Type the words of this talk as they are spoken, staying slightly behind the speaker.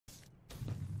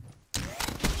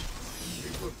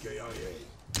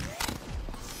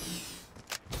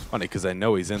Funny, because I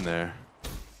know he's in there.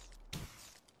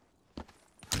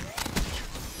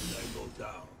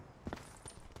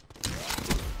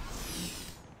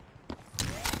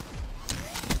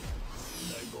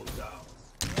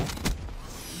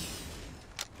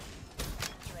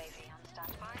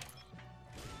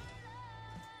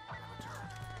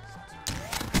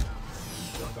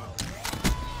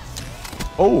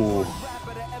 Oh.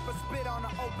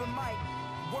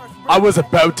 I was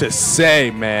about to say,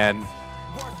 man.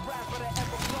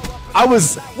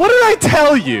 What did I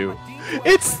tell you?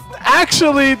 It's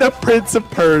actually the Prince of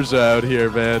Persia out here,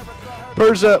 man.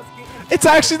 Persia. It's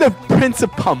actually the Prince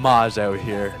of Pamaj out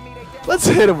here. Let's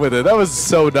hit him with it. That was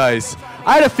so nice.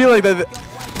 I had a feeling that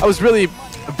I was really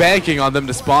banking on them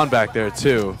to spawn back there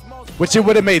too, which it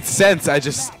would have made sense. I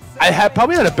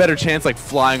probably had a better chance like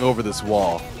flying over this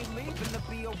wall.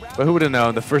 But who would have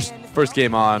known? The first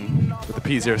game on with the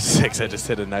P06, I just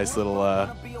hit a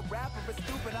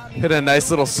nice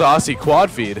little saucy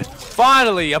quad feed.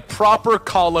 Finally, a proper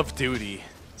Call of Duty.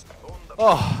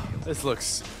 Oh, this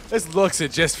looks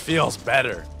it just feels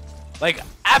better. Like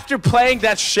after playing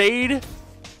that shade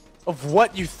of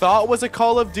what you thought was a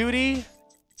Call of Duty,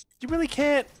 you really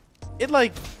can't. It's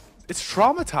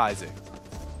traumatizing.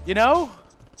 You know?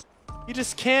 You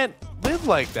just can't live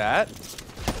like that.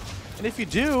 And if you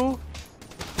do,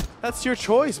 that's your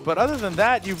choice. But other than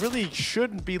that, you really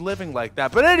shouldn't be living like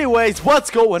that. But anyways,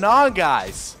 what's going on,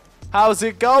 guys? How's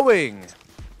it going?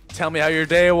 Tell me how your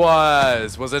day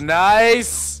was. Was it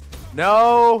nice?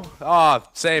 No? Oh,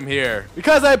 same here.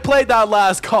 Because I played that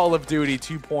last Call of Duty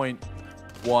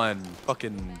 2.1.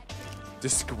 Fucking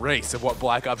disgrace of what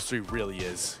Black Ops 3 really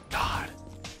is. God.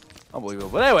 Unbelievable.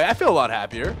 But anyway, I feel a lot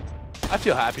happier. I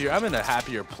feel happier. I'm in a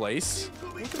happier place.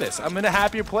 Look at this. I'm in a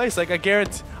happier place. Like I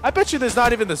guarantee. I bet you there's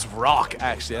not even this rock.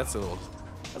 Actually, that's a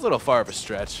little far of a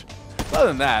stretch. But other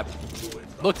than that,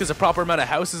 look, there's a proper amount of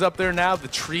houses up there now. The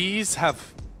trees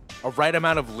have a right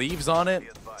amount of leaves on it.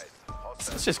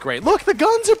 It's just great. Look, the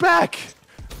guns are back.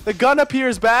 The gun up here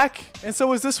is back, and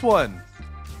so is this one.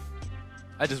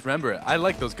 I just remember it. I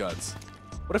like those guns.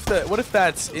 What if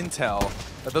that's intel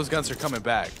that those guns are coming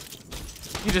back?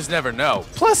 You just never know.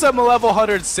 Plus, I'm a level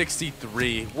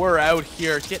 163. We're out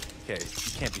here. Okay,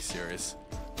 you can't be serious.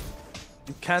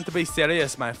 You can't be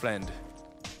serious, my friend.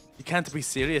 You can't be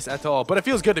serious at all. But it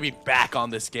feels good to be back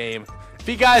on this game. If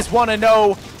you guys want to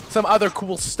know some other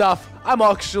cool stuff, I'm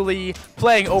actually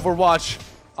playing Overwatch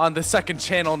on the second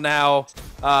channel now.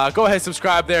 Go ahead and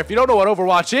subscribe there. If you don't know what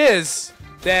Overwatch is,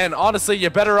 then honestly,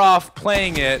 you're better off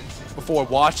playing it before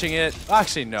watching it.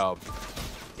 Actually, no.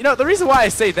 You know, the reason why I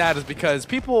say that is because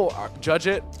people judge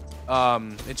it.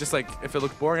 It's just like, if it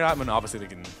looks boring or not, I mean, obviously they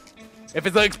can. If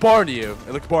it looks boring to you,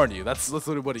 it looks boring to you. That's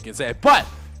literally what you can say. But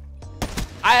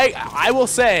I will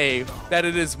say that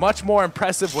it is much more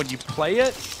impressive when you play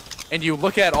it and you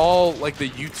look at all like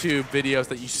the YouTube videos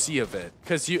that you see of it,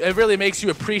 because it really makes you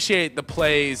appreciate the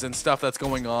plays and stuff that's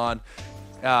going on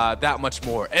that much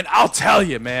more. And I'll tell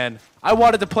you, man, I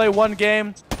wanted to play one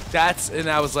game. And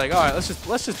I was like, all right, let's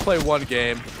just play one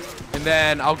game, and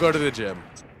then I'll go to the gym.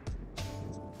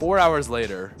 4 hours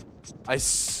later,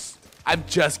 I'm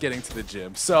just getting to the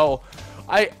gym, so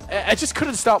I just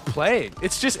couldn't stop playing.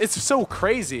 It's so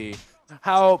crazy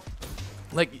how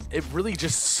like it really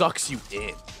just sucks you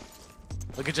in.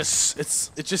 Like it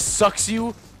just sucks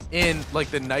you in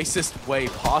like the nicest way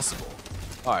possible.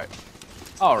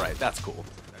 All right, that's cool.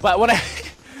 But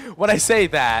when I say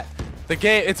that. The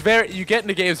game, you get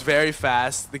into games very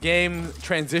fast. The game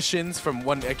transitions from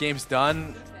when a game's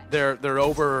done, they're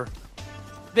over.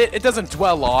 It doesn't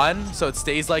dwell on, so it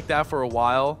stays like that for a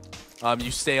while.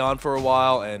 You stay on for a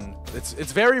while, and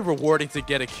it's very rewarding to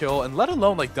get a kill, and let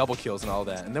alone like double kills and all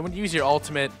that. And then when you use your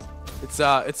ultimate,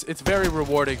 it's very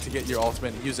rewarding to get your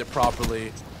ultimate and use it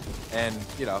properly. And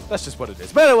you know, that's just what it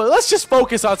is. But anyway, let's just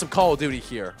focus on some Call of Duty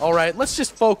here. All right, let's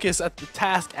just focus at the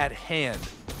task at hand.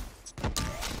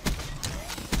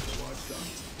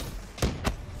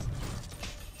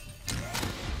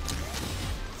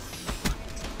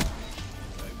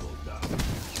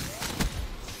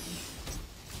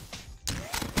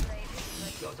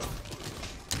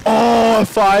 Oh,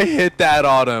 if I hit that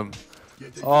on him.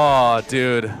 Oh,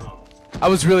 dude. I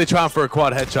was really trying for a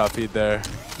quad headshot feed there.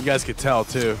 You guys could tell,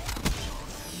 too.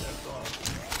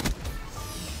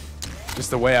 Just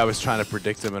the way I was trying to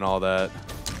predict him and all that.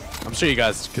 I'm sure you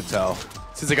guys could tell.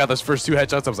 Since I got those first two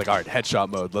headshots, I was like, all right, headshot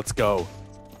mode. Let's go.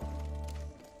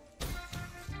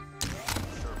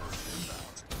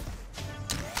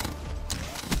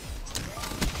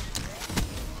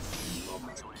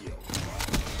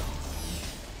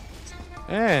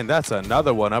 And that's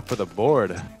another one up for the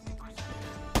board.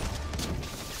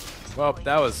 Well,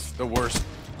 that was the worst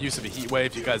use of a heat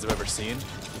wave you guys have ever seen.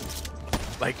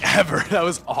 Like, ever. That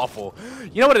was awful.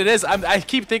 You know what it is? I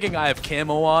keep thinking I have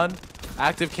camo on.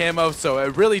 Active camo, so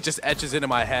it really just etches into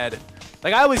my head.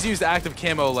 Like, I always used active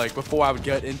camo, like, before I would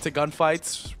get into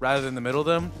gunfights, rather than in the middle of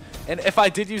them. And if I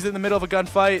did use it in the middle of a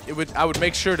gunfight, I would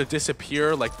make sure to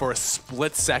disappear, like, for a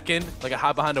split second. Like, I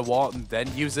hide behind a wall and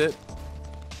then use it.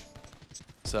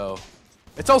 So,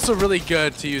 it's also really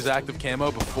good to use active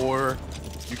camo before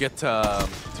you get to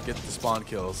get the spawn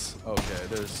kills. Okay,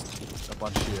 there's a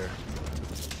bunch here.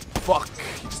 Fuck,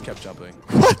 he just kept jumping.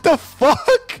 What the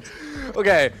fuck?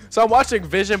 Okay, so I'm watching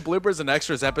Vision Bloopers and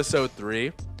Extras episode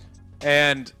 3.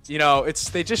 And, you know,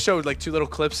 they just showed like 2 little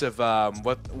clips of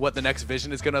what the next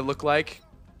Vision is gonna look like.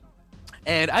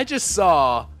 And I just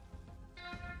saw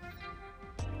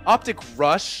OpTic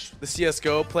Rush, the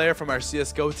CSGO player from our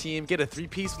CSGO team, get a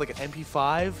 3-piece with like an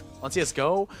MP5 on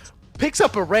CSGO, picks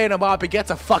up a random op and gets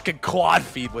a fucking quad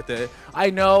feed with it. I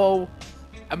know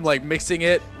I'm like mixing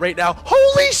it right now.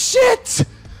 Holy shit!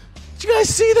 Did you guys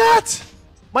see that?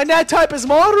 My nat type is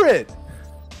moderate.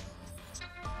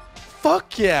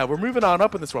 Fuck yeah, we're moving on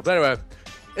up in this world. But anyway,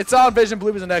 it's on Vision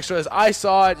Bloopers and Extras. I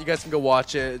saw it. You guys can go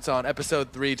watch it. It's on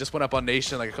episode 3. Just went up on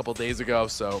Nation like a couple days ago.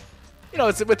 So, you know,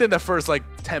 it's within the first like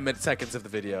 10 seconds of the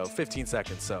video, 15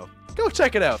 seconds. So go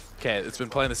check it out. Okay, it's been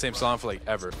playing the same song for like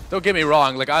ever. Don't get me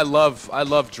wrong. Like I love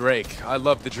Drake. I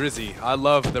love the Drizzy. I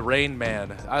love the Rain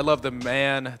Man. I love the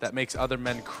man that makes other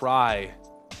men cry.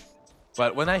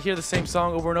 But when I hear the same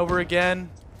song over and over again,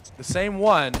 the same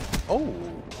one. Oh.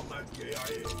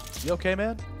 You okay,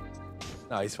 man?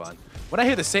 No, he's fine. When I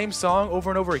hear the same song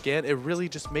over and over again, it really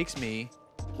just makes me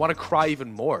want to cry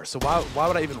even more. So why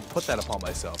would I even put that upon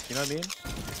myself? You know what I mean?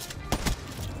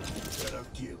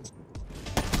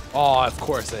 Oh, of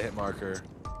course, a hit marker.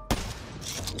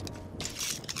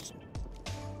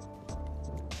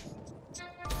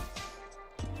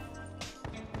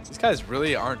 These guys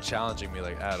really aren't challenging me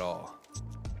like at all.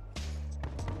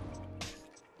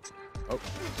 Oh.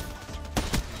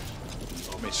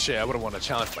 I mean, shit, I wouldn't want to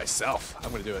challenge myself.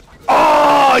 I'm going to do it.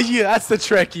 Oh, yeah, that's the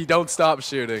trick. You don't stop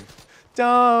shooting.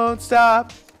 Don't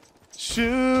stop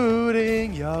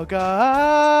shooting your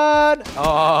gun.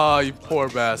 Oh, you poor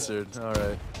bastard. All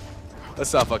right. Let's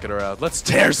stop fucking around. Let's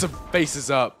tear some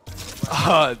faces up.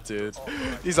 Oh, dude.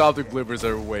 These OpTic bloopers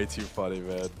are way too funny,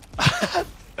 man.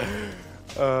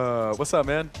 What's up,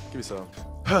 man? Give me some.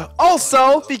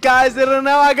 Also, if you guys didn't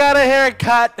know, I got a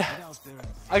haircut.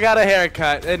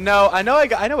 And no, I know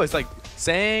it's like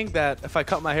saying that if I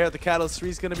cut my hair, the Catalyst 3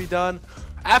 is gonna be done.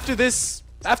 After this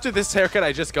haircut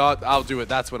I just got, I'll do it.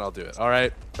 That's when I'll do it. All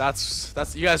right, that's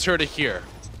you guys heard it here.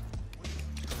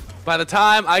 By the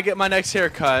time I get my next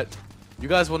haircut, you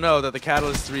guys will know that the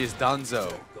Catalyst 3 is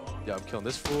donezo. Yeah, I'm killing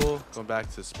this fool. Going back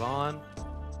to spawn.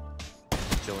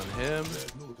 Killing him.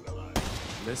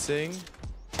 Missing.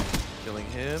 Killing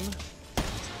him.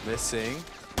 Missing.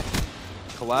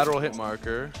 Collateral hit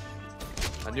marker.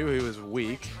 I knew he was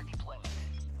weak.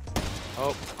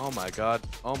 Oh my god.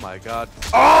 Oh my god.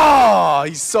 Oh,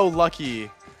 he's so lucky.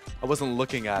 I wasn't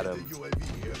looking at him.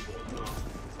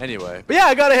 Anyway, but yeah,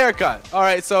 I got a haircut. All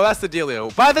right, so that's the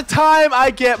dealio. By the time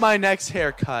I get my next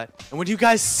haircut, and when you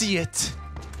guys see it,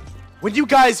 when you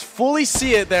guys fully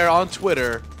see it there on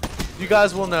Twitter, you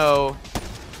guys will know.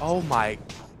 Oh my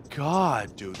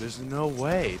god, dude, there's no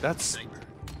way. That's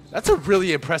a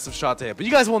really impressive shot to hit. But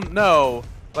you guys will know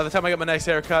by the time I get my next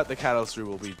haircut, the Catalyst 3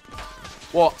 will be...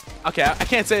 Well, okay, I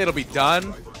can't say it'll be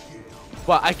done,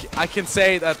 but I can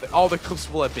say that all the clips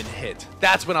will have been hit.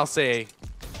 That's when I'll say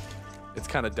it's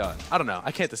kind of done. I don't know.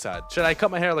 I can't decide. Should I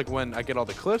cut my hair like when I get all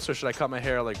the clips, or should I cut my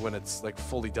hair like when it's like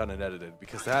fully done and edited?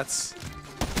 Because that's...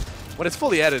 When it's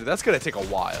fully edited, that's going to take a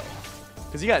while.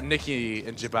 Because you got Nikki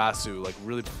and Jibasu like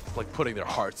really like putting their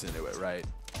hearts into it, right?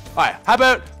 All right, how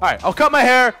about, all right, I'll cut my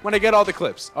hair when I get all the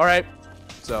clips, all right?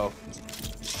 So,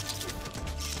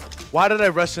 why did I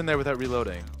rush in there without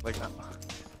reloading? Like,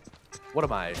 what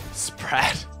am I,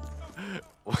 Sprat?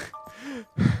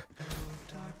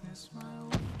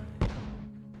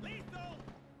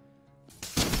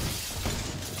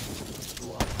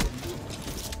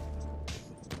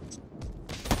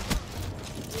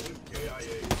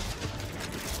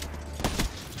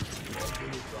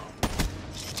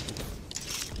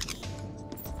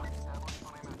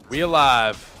 We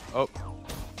alive. Oh.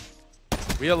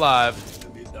 We alive.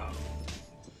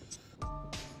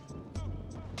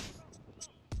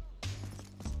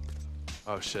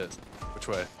 Oh shit. Which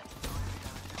way?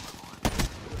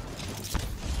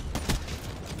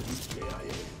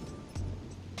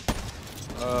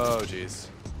 Oh jeez.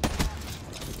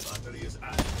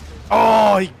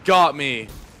 Oh, he got me.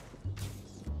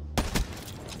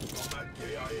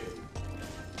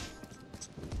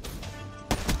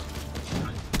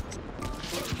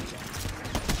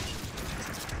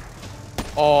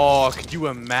 Oh, could you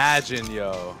imagine,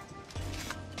 yo?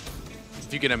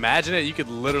 If you can imagine it, you could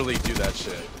literally do that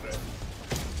shit.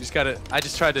 You just gotta, I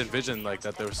just tried to envision like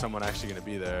that there was someone actually gonna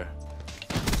be there.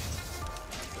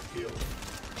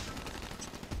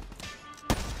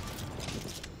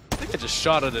 I think I just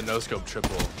shot at a no-scope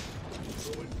triple.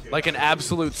 Like an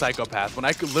absolute psychopath. When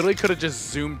I literally could have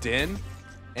just zoomed in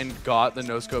and got the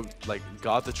no-scope, like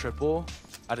got the triple,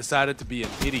 I decided to be an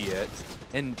idiot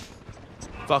and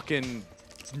fucking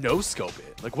no-scope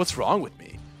it. Like, what's wrong with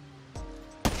me?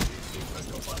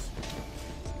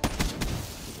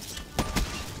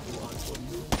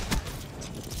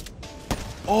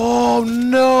 Oh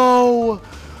no!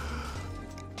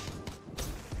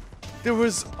 There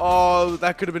was, oh,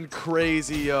 that could have been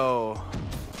crazy, yo.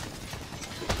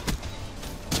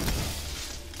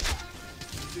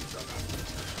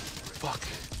 Fuck.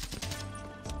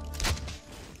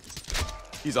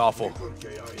 He's awful.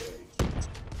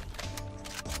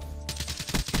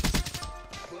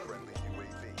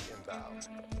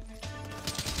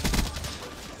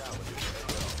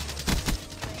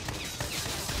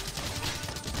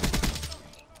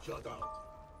 Shut down.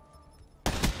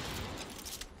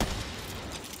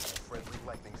 Friendly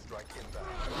lightning strike inbound.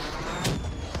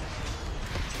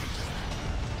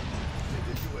 Take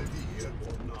the UAV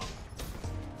airborne now.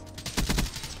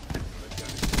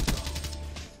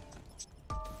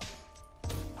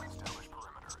 Establish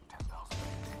perimeter at 10,000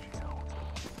 AGL.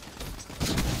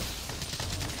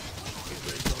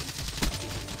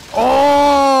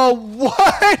 Oh,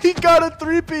 what? He got a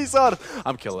 3-piece on him.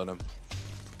 I'm killing him.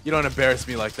 You don't embarrass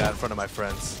me like that in front of my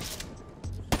friends.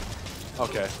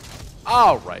 Okay.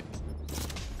 All right.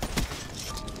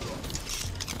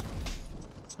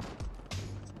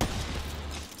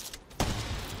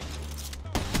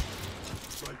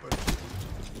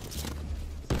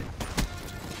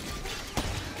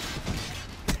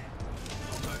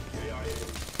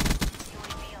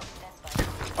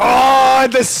 Oh,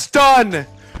 the stun!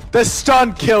 The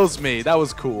stun kills me. That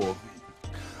was cool.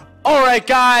 Alright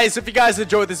guys, if you guys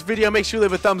enjoyed this video, make sure you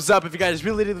leave a thumbs up. If you guys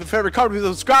really did the favorite, comment,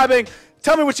 subscribing.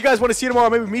 Tell me what you guys want to see tomorrow.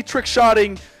 Maybe me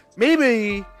trick-shotting.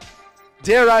 Maybe,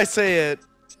 dare I say it,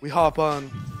 we hop on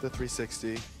the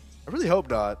 360. I really hope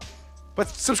not. But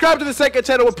subscribe to the second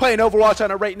channel. We're playing Overwatch on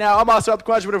it right now. I'm also up the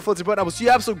quadrant with a flitzy button. I will see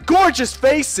you have some gorgeous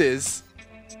faces.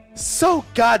 So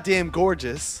goddamn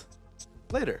gorgeous.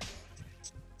 Later.